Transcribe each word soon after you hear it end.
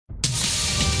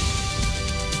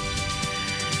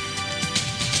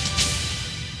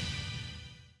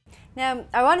Now,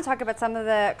 I want to talk about some of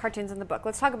the cartoons in the book.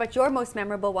 Let's talk about your most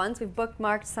memorable ones. We've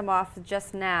bookmarked some off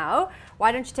just now.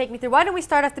 Why don't you take me through? Why don't we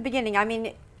start at the beginning? I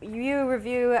mean, you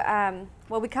review,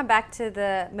 well, we come back to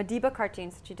the Madiba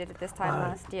cartoons that you did at this time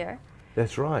last year.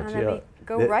 That's right, and yeah. then we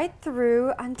go right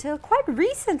through until quite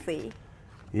recently.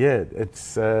 Yeah,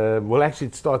 it's, well, actually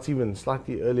it starts even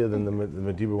slightly earlier than the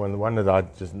Madiba one. The one that I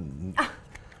just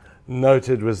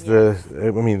noted was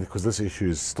I mean, because this issue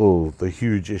is still the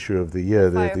huge issue of the year,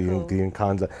 the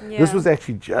Nkandla. Yeah. This was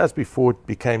actually just before it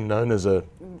became known as a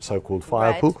so-called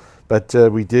fire Right. pool, but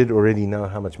we did already know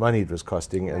how much money it was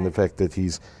costing, and the fact that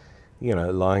he's, you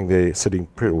know, lying there, sitting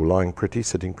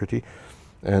sitting pretty,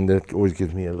 and it always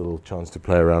gives me a little chance to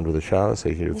play around with a shower. So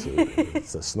here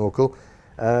it's a snorkel.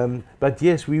 But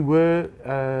yes, we were,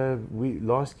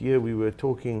 last year we were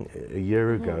talking a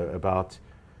year ago about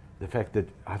the fact that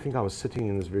I think I was sitting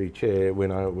in this very chair when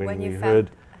we heard,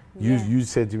 you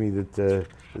said to me that,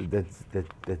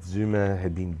 that Zuma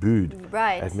had been booed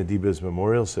at Madiba's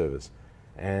memorial service.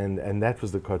 And that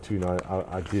was the cartoon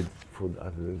I did for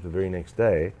the very next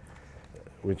day,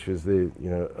 which was the, you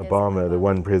know, Obama, the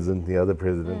one president, the other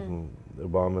president, and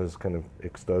Obama's kind of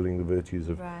extolling the virtues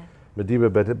of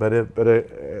Madiba, but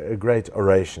a great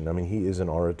oration. I mean, he is an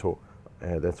orator.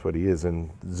 That's what he is.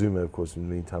 And Zuma, of course, in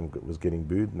the meantime was getting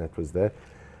booed, and that was that.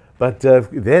 But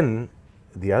then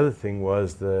the other thing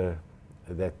was that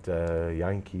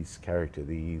Yankees character,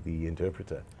 the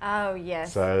interpreter. Oh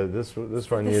yes. So this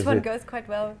one. This one goes quite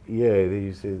well. Yeah,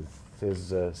 he says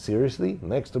seriously,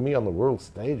 next to me on the world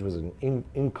stage was an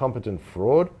incompetent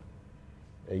fraud.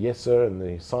 Yes, sir, and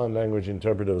the sign language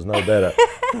interpreter was no better.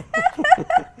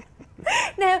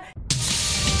 Now.